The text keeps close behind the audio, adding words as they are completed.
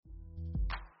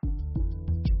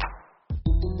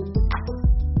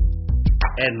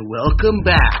and welcome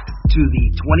back to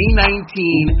the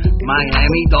 2019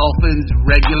 Miami Dolphins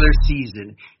regular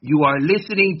season. You are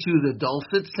listening to the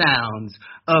dulcet sounds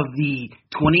of the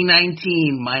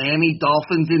 2019 Miami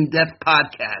Dolphins In-Depth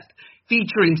podcast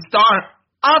featuring star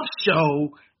of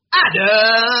show Adam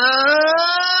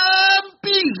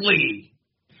Beasley.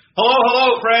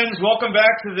 Hello, friends. Welcome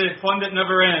back to the fun that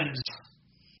never ends.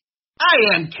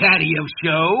 I am caddy of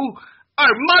show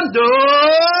Armando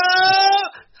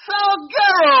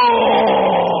Salguero.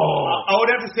 I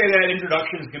would have to say that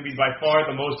introduction is going to be by far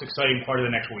the most exciting part of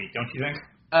the next week, don't you think?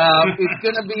 It's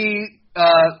going to be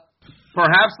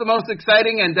perhaps the most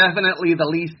exciting and definitely the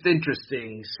least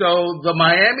interesting. So the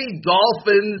Miami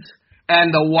Dolphins and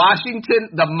the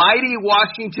mighty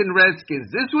Washington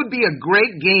Redskins. This would be a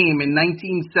great game in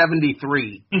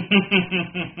 1973.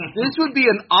 This would be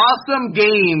an awesome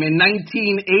game in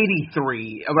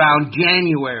 1983, around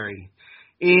January.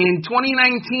 In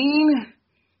 2019,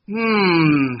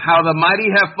 how the mighty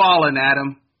have fallen,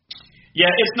 Adam.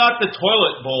 Yeah, it's not the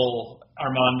toilet bowl,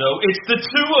 Armando. It's the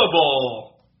Tua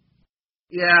Bowl.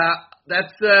 Yeah,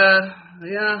 that's,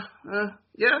 Yeah,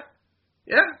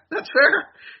 that's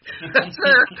fair. That's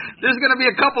fair. There's going to be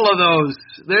a couple of those.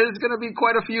 There's going to be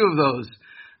quite a few of those.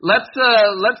 Let's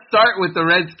start with the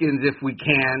Redskins if we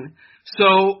can.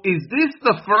 So, is this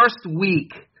the first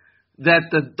week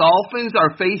that the Dolphins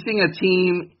are facing a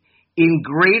team in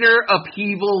greater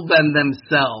upheaval than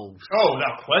themselves? Oh,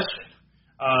 without question.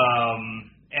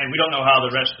 And we don't know how the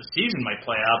rest of the season might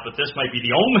play out, but this might be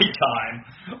the only time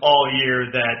all year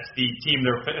that the team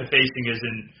they're facing is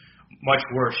in much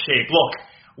worse shape. Look,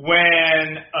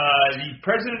 when the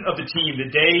president of the team,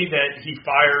 the day that he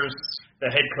fires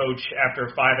the head coach after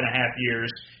 5.5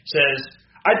 years, says,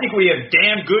 I think we have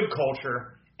damn good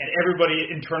culture, and everybody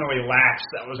internally laughs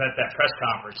that was at that press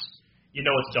conference, you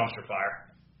know it's a dumpster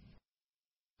fire.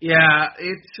 Yeah,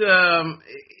 it's,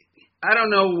 I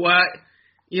don't know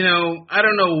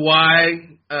why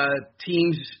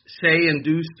teams say and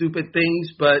do stupid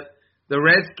things, but the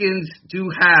Redskins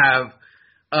do have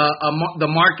the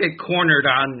market cornered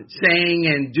on saying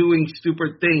and doing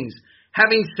stupid things.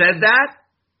 Having said that,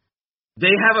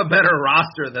 they have a better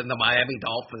roster than the Miami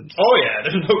Dolphins. Oh, yeah,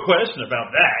 there's no question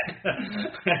about that.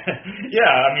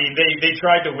 Yeah, I mean, they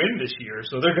tried to win this year,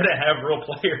 so they're going to have real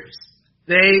players.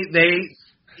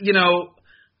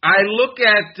 I look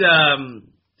at,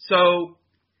 so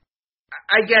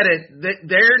I get it.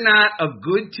 They're not a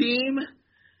good team,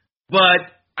 but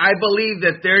I believe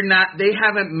that they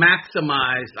haven't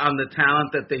maximized on the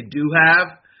talent that they do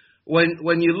have.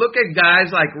 When you look at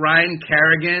guys like Ryan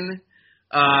Kerrigan,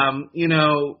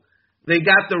 they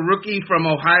got the rookie from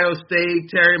Ohio State,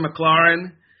 Terry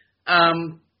McLaurin.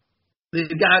 They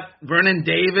got Vernon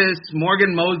Davis.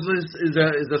 Morgan Moses is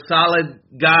a solid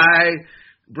guy.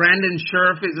 Brandon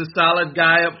Scherf is a solid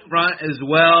guy up front as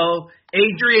well.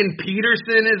 Adrian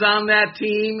Peterson is on that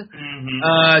team.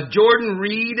 Mm-hmm. Jordan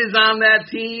Reed is on that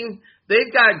team.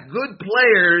 They've got good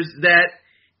players that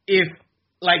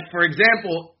for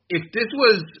example, if this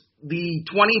was the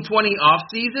 2020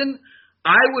 offseason,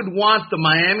 I would want the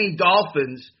Miami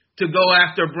Dolphins to go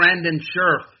after Brandon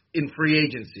Scherf in free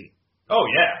agency. Oh,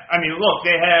 yeah. I mean, look,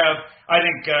 I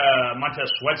think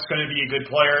Montez Sweat's going to be a good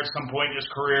player at some point in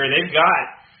his career. They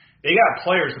got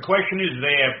players. The question is,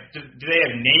 do they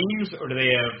have names or do they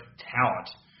have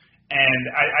talent? And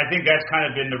I think that's kind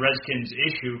of been the Redskins'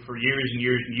 issue for years and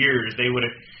years and years. They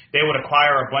would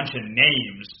acquire a bunch of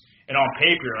names, and on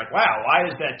paper you're like, wow, why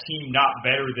is that team not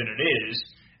better than it is?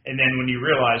 And then when you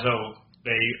realize,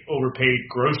 they overpaid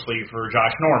grossly for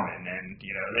Josh Norman, and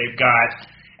they've got.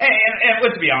 And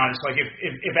let's be honest, like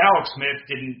if Alex Smith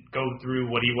didn't go through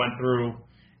what he went through,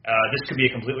 this could be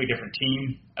a completely different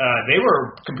team. They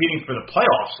were competing for the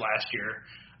playoffs last year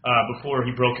before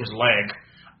he broke his leg.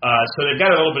 So they've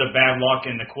got a little bit of bad luck,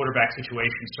 in the quarterback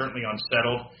situation certainly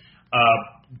unsettled.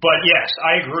 But yes,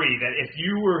 I agree that if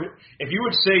you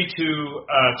would say to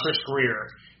Chris Greer,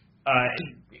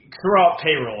 throughout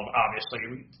payroll,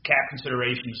 obviously cap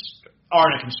considerations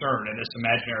aren't a concern in this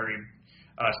imaginary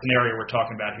scenario we're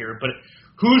talking about here, but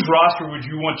whose roster would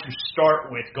you want to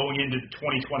start with going into the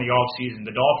 2020 offseason,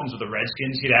 the Dolphins or the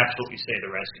Redskins? He'd absolutely say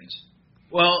the Redskins.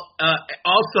 Well,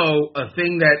 also a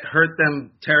thing that hurt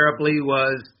them terribly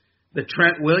was the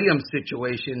Trent Williams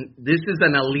situation. This is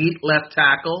an elite left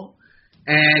tackle,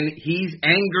 and he's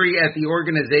angry at the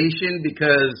organization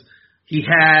because he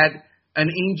had an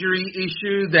injury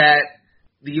issue that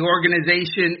the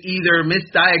organization either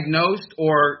misdiagnosed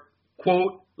or,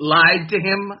 quote, lied to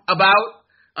him about,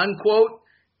 unquote,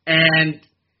 and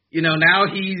now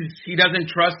he doesn't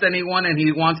trust anyone and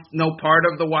he wants no part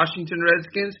of the Washington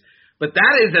Redskins. But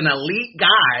that is an elite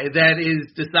guy that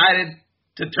is decided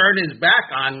to turn his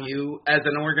back on you as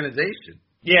an organization.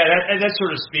 Yeah, that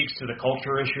sort of speaks to the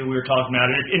culture issue we were talking about.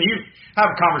 And you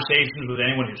have conversations with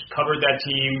anyone who's covered that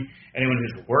team, anyone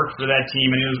who's worked for that team,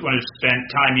 anyone who's spent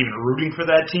time even rooting for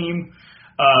that team.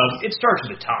 It starts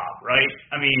at the top, right?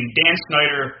 I mean, Dan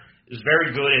Snyder is very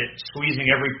good at squeezing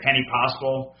every penny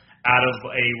possible out of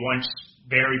a once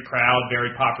very proud,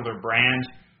 very popular brand.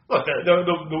 Look,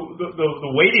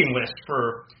 the waiting list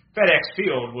for FedEx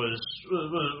Field was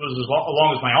as long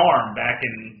as my arm back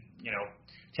in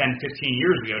 10, 15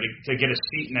 years ago to get a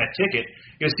seat in that ticket,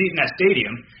 get a seat in that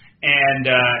stadium. And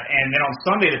then on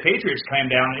Sunday, the Patriots came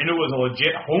down, and it was a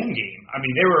legit home game. I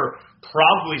mean, there were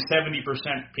probably 70%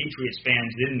 Patriots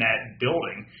fans in that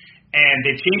building. And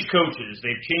they've changed coaches.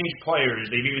 They've changed players.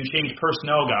 They've even changed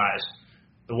personnel guys.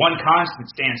 The one constant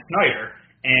is Dan Snyder.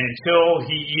 And until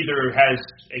he either has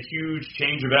a huge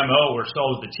change of MO or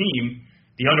sells the team,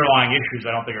 the underlying issues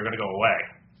I don't think are going to go away.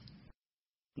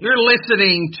 You're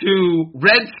listening to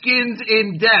Redskins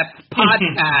In Depth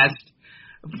podcast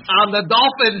on the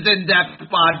Dolphins In Depth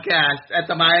podcast at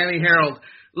the Miami Herald.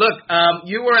 Look,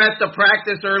 you were at the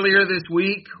practice earlier this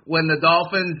week when the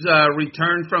Dolphins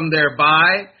returned from their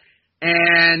bye,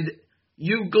 and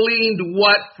you gleaned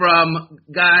what from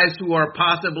guys who are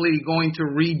possibly going to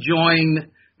rejoin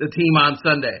the team on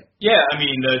Sunday? Yeah, I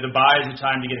mean, the bye is a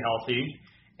time to get healthy.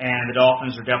 And the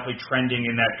Dolphins are definitely trending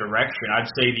in that direction. I'd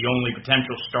say the only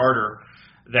potential starter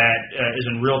that is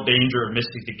in real danger of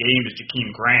missing the game is Jakeem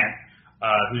Grant,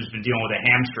 who's been dealing with a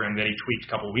hamstring that he tweaked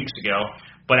a couple of weeks ago.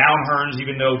 But Allen Hurns,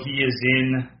 even though he is in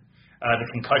the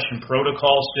concussion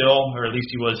protocol still, or at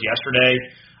least he was yesterday,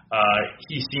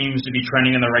 he seems to be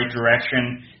trending in the right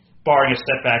direction. Barring a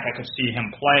setback, I could see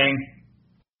him playing.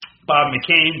 Bob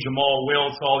McCain, Jamal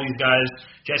Wiltz, all these guys,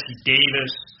 Jesse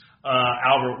Davis,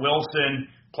 Albert Wilson,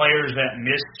 players that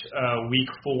missed week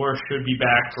 4 should be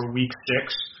back for week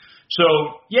 6. So,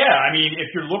 yeah, I mean, if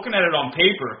you're looking at it on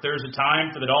paper, if there's a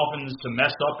time for the Dolphins to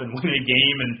mess up and win a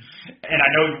game, and I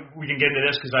know we can get into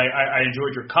this because I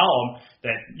enjoyed your column,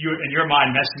 that you, in your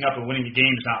mind, messing up and winning the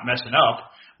game is not messing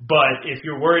up. But if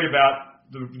you're worried about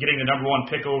getting the number 1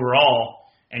 pick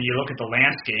overall, and you look at the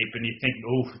landscape and you think,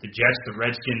 the Jets, the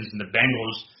Redskins, and the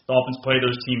Bengals, Dolphins play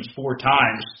those teams 4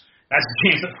 times, that's a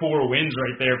chance at 4 wins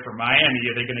right there for Miami.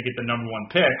 Are they going to get the number 1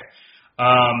 pick?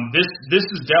 This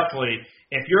is definitely,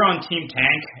 if you're on Team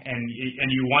Tank and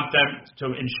you want them to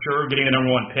ensure getting the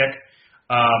number 1 pick,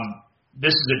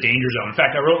 this is a danger zone. In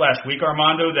fact, I wrote last week,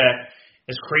 Armando, that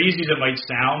as crazy as it might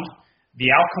sound, the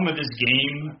outcome of this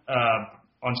game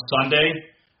on Sunday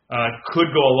could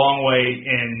go a long way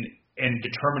in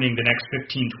determining the next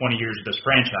 15, 20 years of this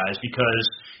franchise, because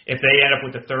if they end up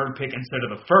with the 3rd pick instead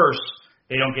of the 1st,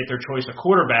 they don't get their choice of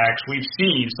quarterbacks. We've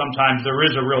seen sometimes there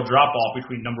is a real drop-off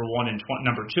between number 1 and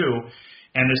number 2,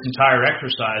 and this entire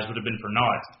exercise would have been for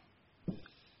naught.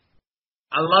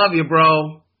 I love you,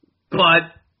 bro,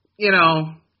 but,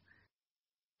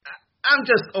 I'm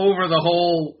just over the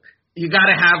whole you got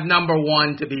to have number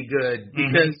 1 to be good,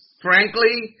 because,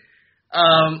 frankly,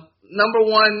 number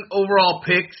 1 overall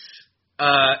picks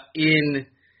in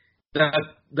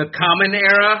the common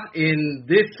era in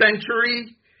this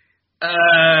century,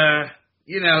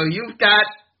 you've got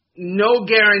no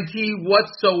guarantee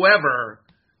whatsoever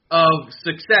of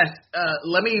success.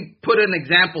 Let me put an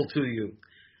example to you.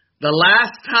 The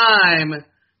last time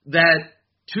that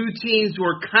 2 teams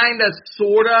were kind of,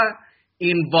 sort of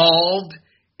involved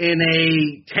in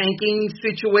a tanking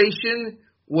situation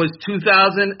was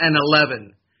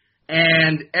 2011.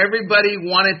 And everybody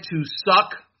wanted to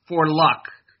suck for luck.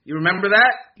 You remember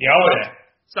that? Yeah.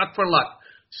 Suck for luck.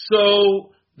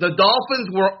 So the Dolphins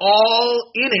were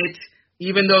all in it,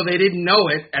 even though they didn't know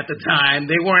it at the time.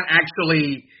 They weren't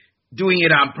actually doing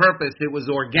it on purpose. It was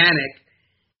organic.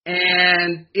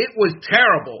 And it was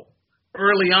terrible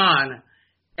early on.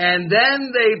 And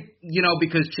then they,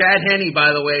 because Chad Henne,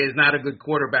 by the way, is not a good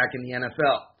quarterback in the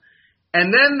NFL.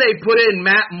 And then they put in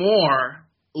Matt Moore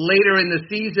later in the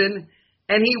season,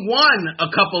 and he won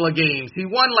a couple of games. He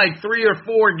won like 3 or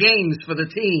 4 games for the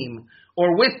team,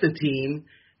 or with the team.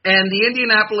 And the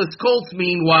Indianapolis Colts,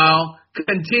 meanwhile,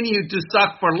 continued to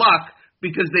suck for luck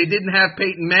because they didn't have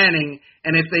Peyton Manning,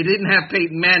 and if they didn't have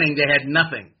Peyton Manning, they had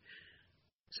nothing.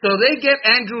 So they get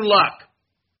Andrew Luck.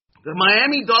 The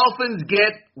Miami Dolphins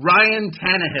get Ryan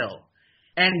Tannehill.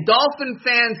 And Dolphin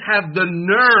fans have the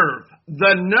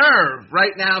nerve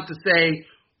right now to say,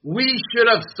 we should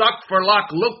have sucked for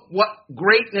luck. Look what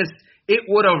greatness it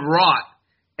would have wrought.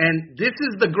 And this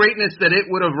is the greatness that it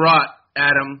would have wrought,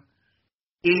 Adam.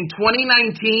 In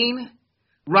 2019,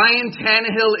 Ryan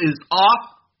Tannehill is off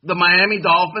the Miami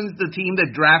Dolphins, the team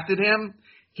that drafted him,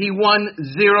 he won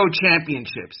 0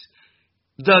 championships.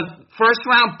 The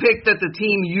first-round pick that the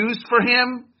team used for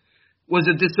him was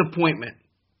a disappointment.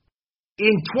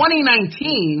 In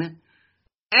 2019,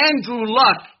 Andrew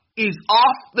Luck is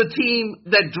off the team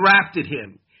that drafted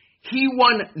him. He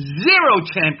won 0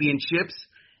 championships,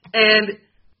 and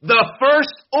the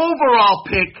first overall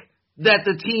pick that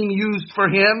the team used for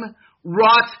him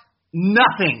wrought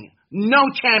nothing, no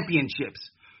championships.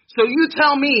 So you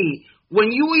tell me,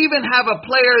 when you even have a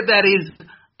player that is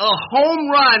a home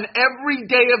run every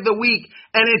day of the week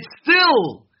and it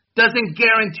still doesn't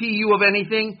guarantee you of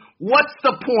anything, what's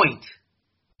the point?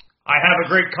 I have a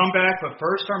great comeback, but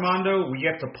first, Armando, we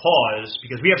have to pause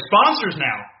because we have sponsors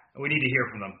now, and we need to hear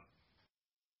from them.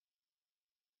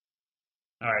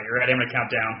 All right, you ready? I'm going to count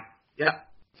down. Yep.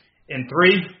 In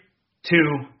 3,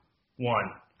 2, 1.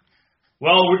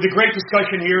 Well, the great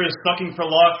discussion here is sucking for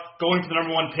luck, going for the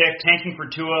number 1 pick, tanking for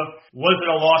Tua. Was it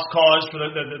a lost cause for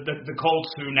the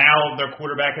Colts, who now their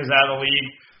quarterback is out of the league?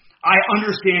 I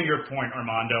understand your point,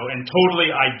 Armando, and totally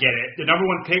I get it. The number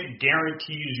 1 pick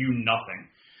guarantees you nothing.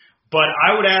 But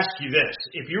I would ask you this.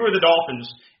 If you were the Dolphins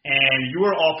and you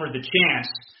were offered the chance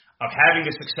of having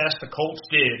the success the Colts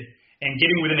did and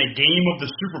getting within a game of the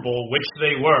Super Bowl, which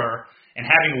they were, and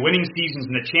having winning seasons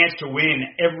and a chance to win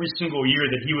every single year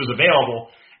that he was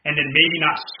available, and then maybe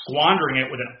not squandering it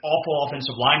with an awful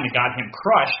offensive line that got him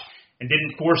crushed and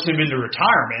didn't force him into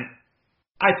retirement,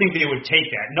 I think they would take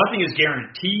that. Nothing is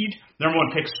guaranteed. Number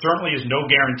 1 pick certainly is no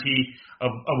guarantee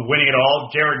of winning it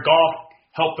all. Jared Goff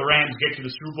helped the Rams get to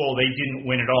the Super Bowl. They didn't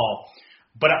win it all.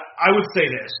 But I would say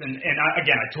this, and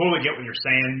again, I totally get what you're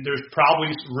saying. There's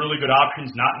probably some really good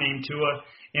options not named Tua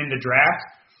in the draft.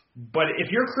 But if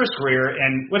you're Chris Grier,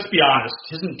 and let's be honest,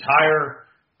 his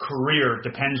entire career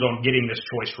depends on getting this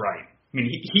choice right. I mean,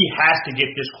 he has to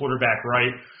get this quarterback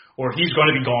right, or he's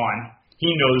going to be gone. He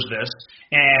knows this.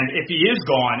 And if he is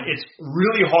gone, it's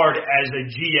really hard as a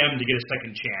GM to get a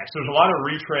second chance. There's a lot of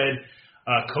retread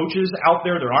coaches out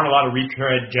there. There aren't a lot of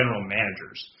retread general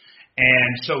managers.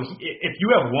 And so if you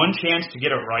have one chance to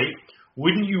get it right,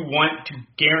 wouldn't you want to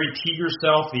guarantee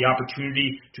yourself the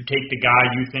opportunity to take the guy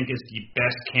you think is the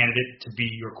best candidate to be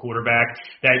your quarterback,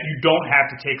 that you don't have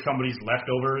to take somebody's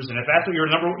leftovers? And if that's what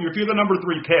if you're the number 3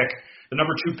 pick, the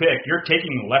number 2 pick, you're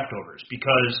taking leftovers,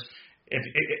 because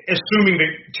assuming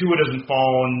that Tua doesn't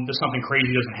fall and something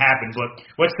crazy doesn't happen, but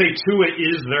let's say Tua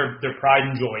is their pride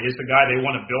and joy, is the guy they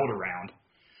want to build around.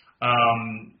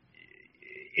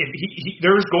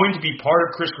 There's going to be part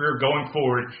of Chris Grier going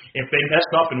forward. If they mess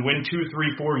up and win 2,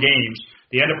 3, 4 games,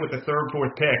 they end up with the 3rd,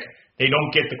 4th pick. They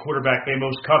don't get the quarterback they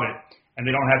most covet, and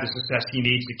they don't have the success he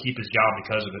needs to keep his job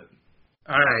because of it.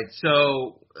 All right,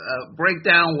 so break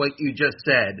down what you just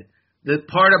said. The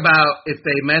part about if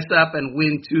they mess up and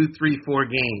win 2, 3, 4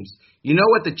 games, you know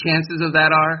what the chances of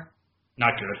that are?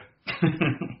 Not good.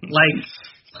 like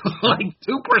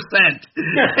 2%.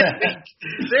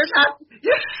 They're not.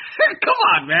 Come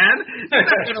on, man. They're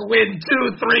not going to win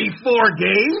 2, 3, 4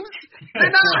 games.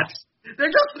 They're not.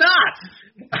 They're just not.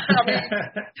 I mean,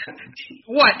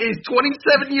 what, is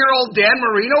 27-year-old Dan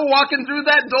Marino walking through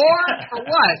that door, or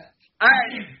what?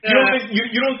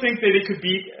 You don't think that it could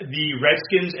beat the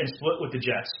Redskins and split with the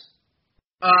Jets?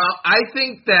 I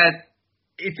think that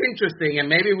it's interesting, and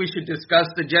maybe we should discuss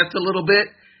the Jets a little bit.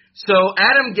 So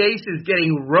Adam Gase is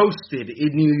getting roasted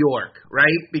in New York,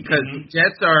 right? Because the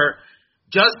Jets are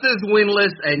just as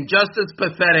winless and just as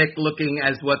pathetic looking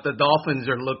as what the Dolphins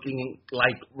are looking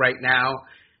like right now,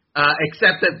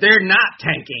 except that they're not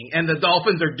tanking, and the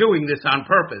Dolphins are doing this on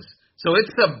purpose. So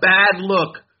it's a bad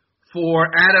look for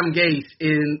Adam Gase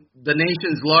in the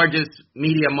nation's largest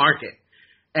media market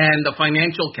and the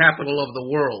financial capital of the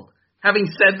world. Having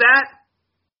said that,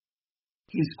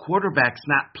 his quarterback's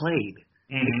not played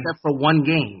except for one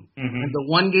game. And the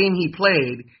one game he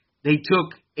played, they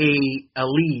took a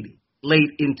lead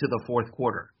late into the 4th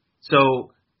quarter.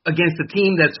 So against a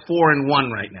team that's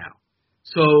 4-1 right now.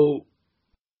 So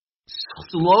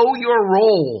slow your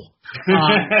roll.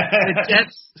 The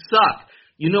Jets suck.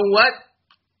 You know what?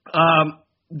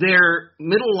 Their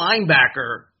middle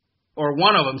linebacker, or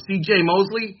one of them, C.J.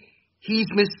 Mosley, he's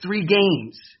missed 3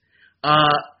 games.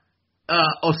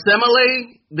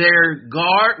 Osemele, their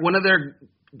guard, one of their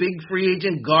big free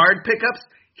agent guard pickups,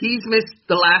 he's missed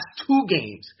the last 2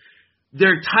 games.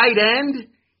 Their tight end,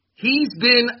 he's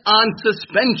been on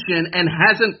suspension and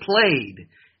hasn't played.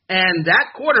 And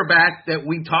that quarterback that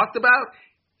we talked about,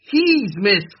 he's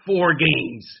missed 4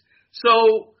 games.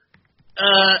 So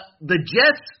the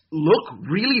Jets look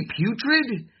really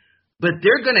putrid, but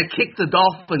they're going to kick the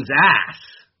Dolphins' ass.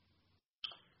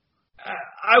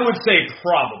 I would say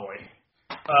probably.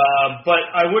 But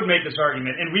I would make this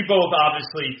argument, and we both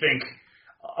obviously think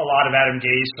a lot of Adam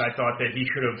Gase. I thought that he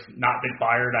should have not been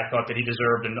fired. I thought that he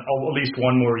deserved at least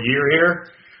one more year here.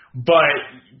 But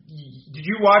did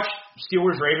you watch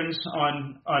Steelers-Ravens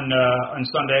on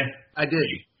Sunday? I did.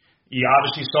 You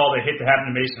obviously saw the hit that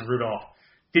happened to Mason Rudolph.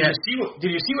 Did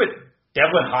you see what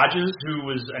Devlin Hodges, who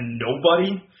was a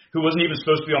nobody, who wasn't even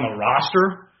supposed to be on the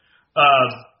roster,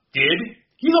 did?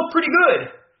 He looked pretty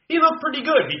good.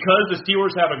 Because the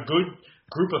Steelers have a good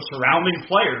group of surrounding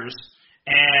players,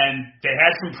 and they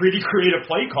had some pretty creative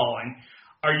play calling.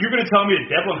 Are you going to tell me that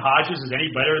Devlin Hodges is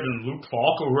any better than Luke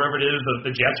Falk or whoever it is that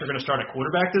the Jets are going to start at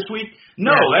quarterback this week?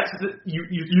 No,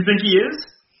 you think he is?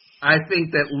 I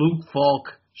think that Luke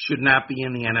Falk should not be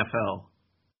in the NFL.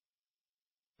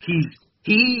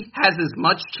 He has as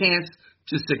much chance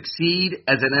to succeed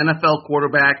as an NFL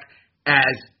quarterback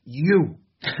as you.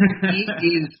 He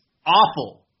is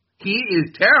awful. He is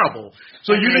terrible.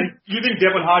 So you think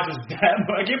Devlin Hodges is bad?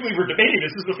 I can't believe we're debating this.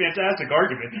 This is a fantastic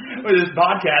argument. This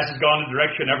podcast has gone in the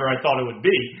direction ever I thought it would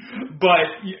be.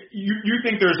 But you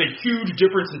think there's a huge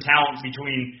difference in talent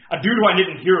between a dude who I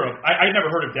didn't hear of. I'd never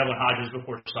heard of Devlin Hodges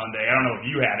before Sunday. I don't know if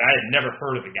you had. I had never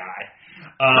heard of the guy.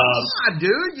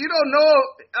 Dude, you don't know.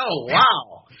 Oh,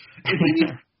 wow.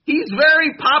 He's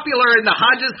very popular in the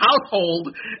Hodges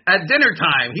household at dinner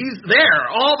time. He's there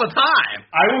all the time.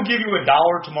 I will give you $1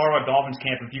 tomorrow at Dolphins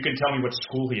camp if you can tell me what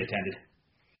school he attended.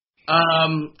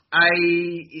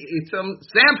 It's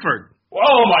Samford.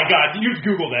 Oh my God, you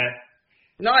Google that.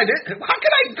 No, I didn't. How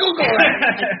can I Google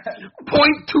that? 0.2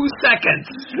 seconds.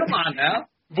 Come on now.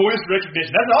 Voice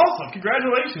recognition. That's awesome.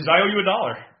 Congratulations. I owe you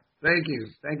 $1. Thank you.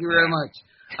 Thank you very much.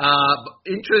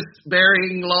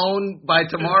 Interest-bearing loan by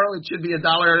tomorrow, it should be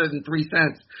 $1.03.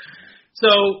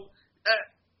 So,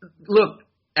 look,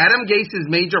 Adam Gase's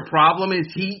major problem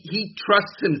is he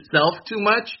trusts himself too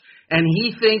much, and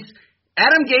he thinks –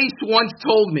 Adam Gase once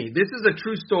told me – this is a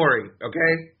true story,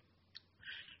 okay?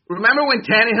 Remember when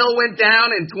Tannehill went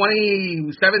down in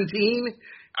 2017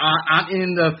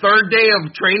 in the third day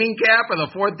of training camp or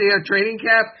the fourth day of training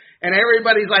camp? And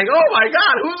everybody's like, oh, my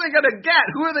God, who are they going to get?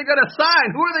 Who are they going to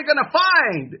sign? Who are they going to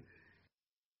find?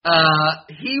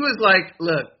 He was like,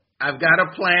 look, I've got a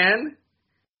plan,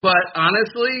 but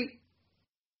honestly,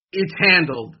 it's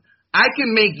handled. I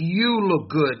can make you look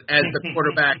good as the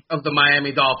quarterback of the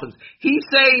Miami Dolphins. He's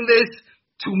saying this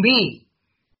to me.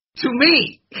 To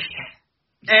me.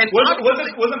 And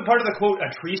wasn't part of the quote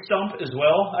a tree stump as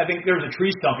well? I think there was a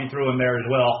tree stump he threw in there as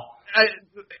well.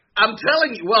 I'm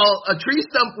telling you, well, a tree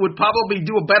stump would probably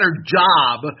do a better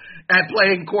job at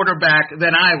playing quarterback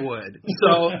than I would.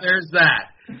 So there's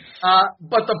that.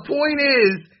 But the point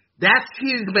is, that's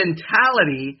his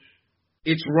mentality.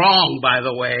 It's wrong, by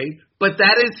the way, but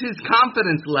that is his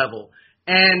confidence level.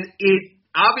 And it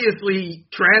obviously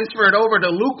transferred over to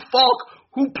Luke Falk,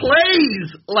 who plays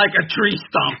like a tree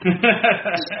stump.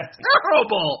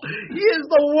 Terrible. He is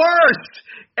the worst.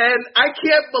 And I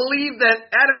can't believe that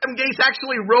Adam Gase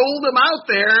actually rolled him out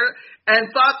there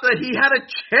and thought that he had a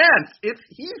chance.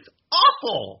 He's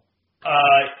awful.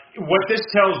 What this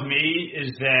tells me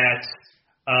is that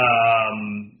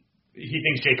he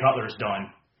thinks Jay Cutler is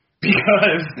done.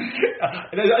 Because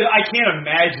I can't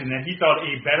imagine that he thought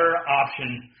a better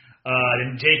option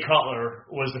than Jay Cutler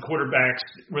were the quarterbacks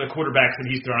that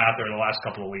he's thrown out there in the last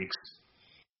couple of weeks.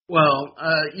 Well,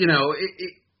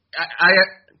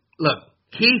 look,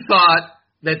 he thought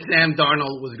that Sam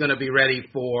Darnold was going to be ready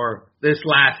for this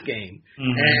last game.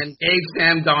 Mm-hmm. And gave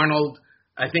Sam Darnold,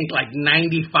 I think, like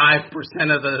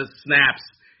 95% of the snaps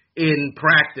in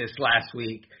practice last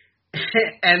week.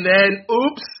 And then,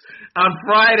 oops, on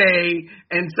Friday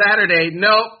and Saturday,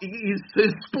 no, his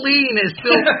spleen is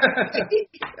still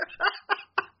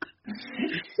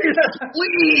his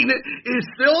spleen is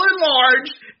still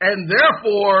enlarged and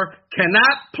therefore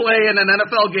cannot play in an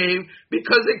NFL game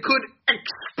because it could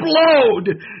explode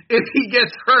if he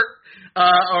gets hurt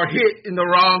or hit in the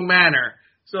wrong manner.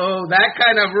 So that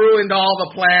kind of ruined all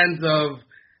the plans of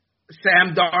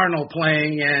Sam Darnold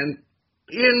playing, and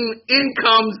in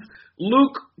comes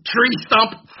Luke Tree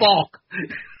Stump Falk.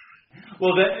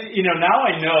 Well, now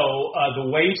I know the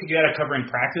way to get out of covering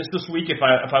practice this week, if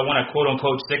I want a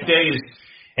quote-unquote sick day, is,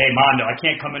 hey, Mondo, I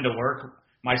can't come into work.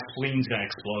 My spleen's going to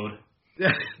explode.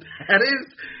 That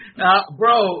is,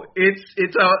 bro,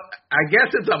 I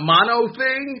guess it's a mono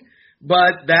thing,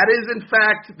 but that is, in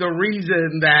fact, the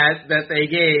reason that they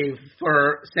gave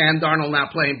for Sam Darnold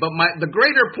not playing. But the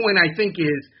greater point, I think,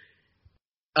 is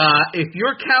if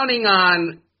you're counting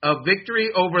on a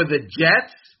victory over the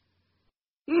Jets,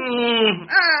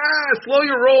 Slow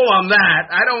your roll on that.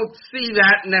 I don't see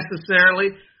that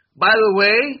necessarily. By the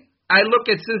way, I look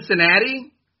at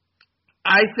Cincinnati.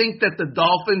 I think that the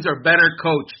Dolphins are better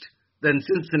coached than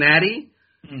Cincinnati,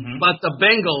 but the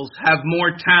Bengals have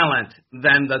more talent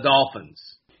than the Dolphins.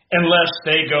 Unless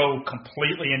they go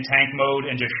completely in tank mode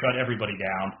and just shut everybody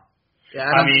down. Yeah,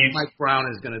 I don't think Mike Brown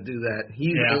is going to do that.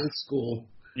 He's old school.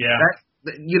 Yeah.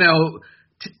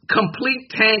 Complete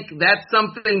tank, that's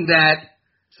something that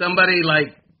somebody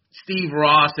like Steve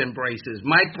Ross embraces.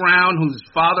 Mike Brown, whose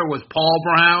father was Paul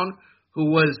Brown, who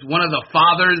was one of the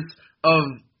fathers of,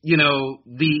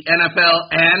 the NFL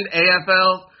and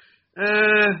AFL,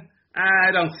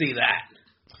 I don't see that.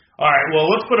 All right, well,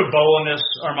 let's put a bow on this,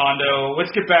 Armando.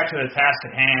 Let's get back to the task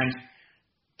at hand.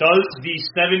 Does the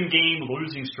 7-game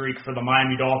losing streak for the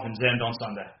Miami Dolphins end on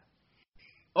Sunday?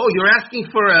 Oh, you're asking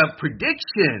for a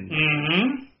prediction.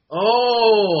 Mm-hmm.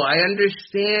 Oh, I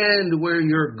understand where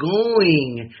you're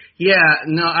going. Yeah,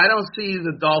 no, I don't see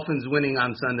the Dolphins winning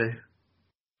on Sunday.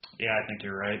 Yeah, I think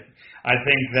you're right. I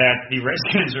think that the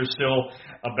Redskins are still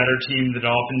a better team than the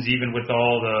Dolphins, even with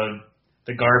all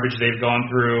the garbage they've gone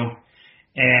through.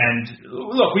 And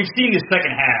look, we've seen the second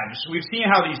halves. We've seen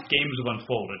how these games have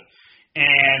unfolded.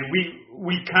 And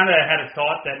we kind of had a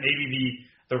thought that maybe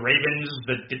the Ravens,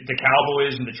 the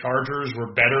Cowboys, and the Chargers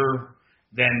were better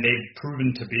than they've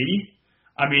proven to be.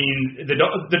 I mean, the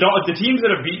teams that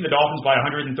have beaten the Dolphins by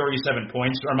 137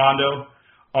 points, Armando,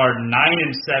 are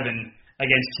 9-7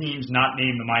 against teams not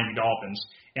named the Miami Dolphins,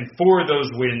 and 4 of those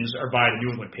wins are by the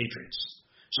New England Patriots.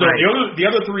 So right. the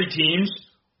other 3 teams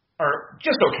are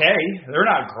just okay. They're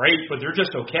not great, but they're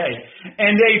just okay.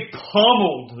 And they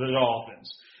pummeled the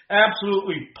Dolphins.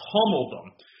 Absolutely pummeled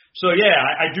them. So yeah,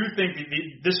 I do think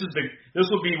this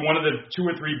will be one of the 2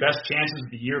 or 3 best chances of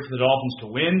the year for the Dolphins to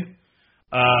win.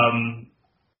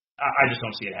 I just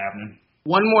don't see it happening.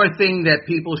 One more thing that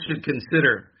people should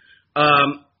consider.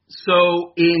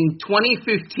 So in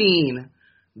 2015,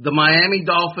 the Miami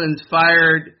Dolphins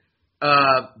fired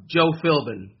Joe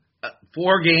Philbin.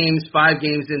 5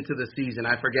 games into the season.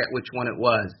 I forget which one it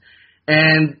was.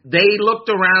 And they looked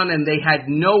around and they had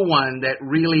no one that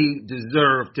really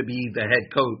deserved to be the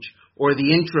head coach or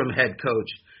the interim head coach.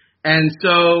 And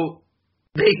so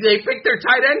they picked their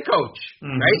tight end coach,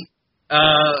 right?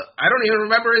 I don't even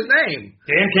remember his name.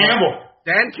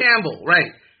 Dan Campbell,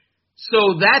 right.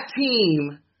 So that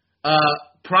team,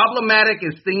 problematic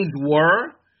as things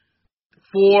were,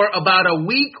 for about a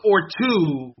week or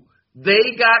 2,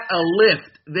 they got a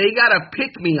lift. They got a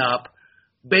pick-me-up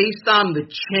based on the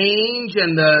change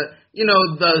and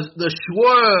the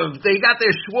swerve. They got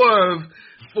their swerve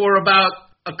for about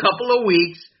a couple of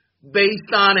weeks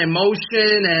based on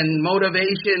emotion and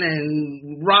motivation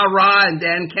and rah-rah, and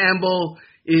Dan Campbell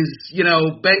is,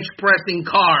 bench pressing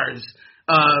cars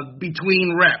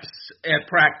between reps at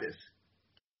practice.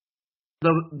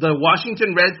 The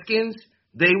Washington Redskins,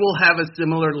 they will have a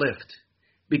similar lift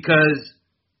because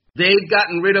they've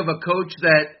gotten rid of a coach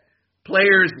that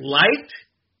players liked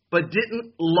but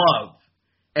didn't love.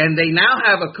 And they now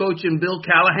have a coach in Bill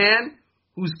Callahan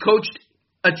who's coached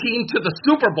a team to the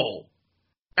Super Bowl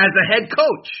as a head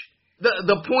coach.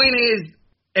 The point is,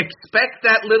 expect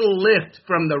that little lift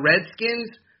from the Redskins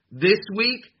this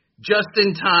week just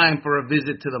in time for a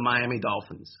visit to the Miami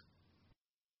Dolphins.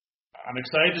 I'm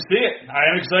excited to see it. I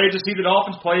am excited to see the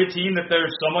Dolphins play a team that they're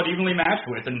somewhat evenly matched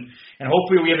with, and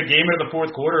hopefully we have a game in the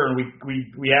fourth quarter and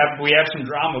we have some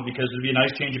drama because it'll be a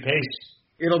nice change of pace.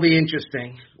 It'll be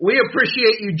interesting. We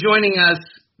appreciate you joining us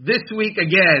this week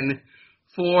again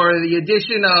for the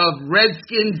edition of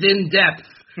Redskins in Depth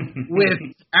with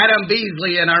Adam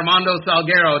Beasley and Armando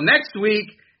Salguero. Next week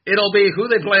it'll be who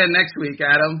they playing next week,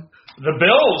 Adam? The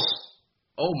Bills.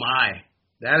 Oh my,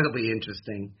 that'll be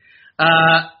interesting.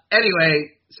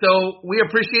 Anyway, so we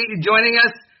appreciate you joining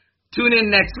us. Tune in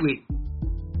next week.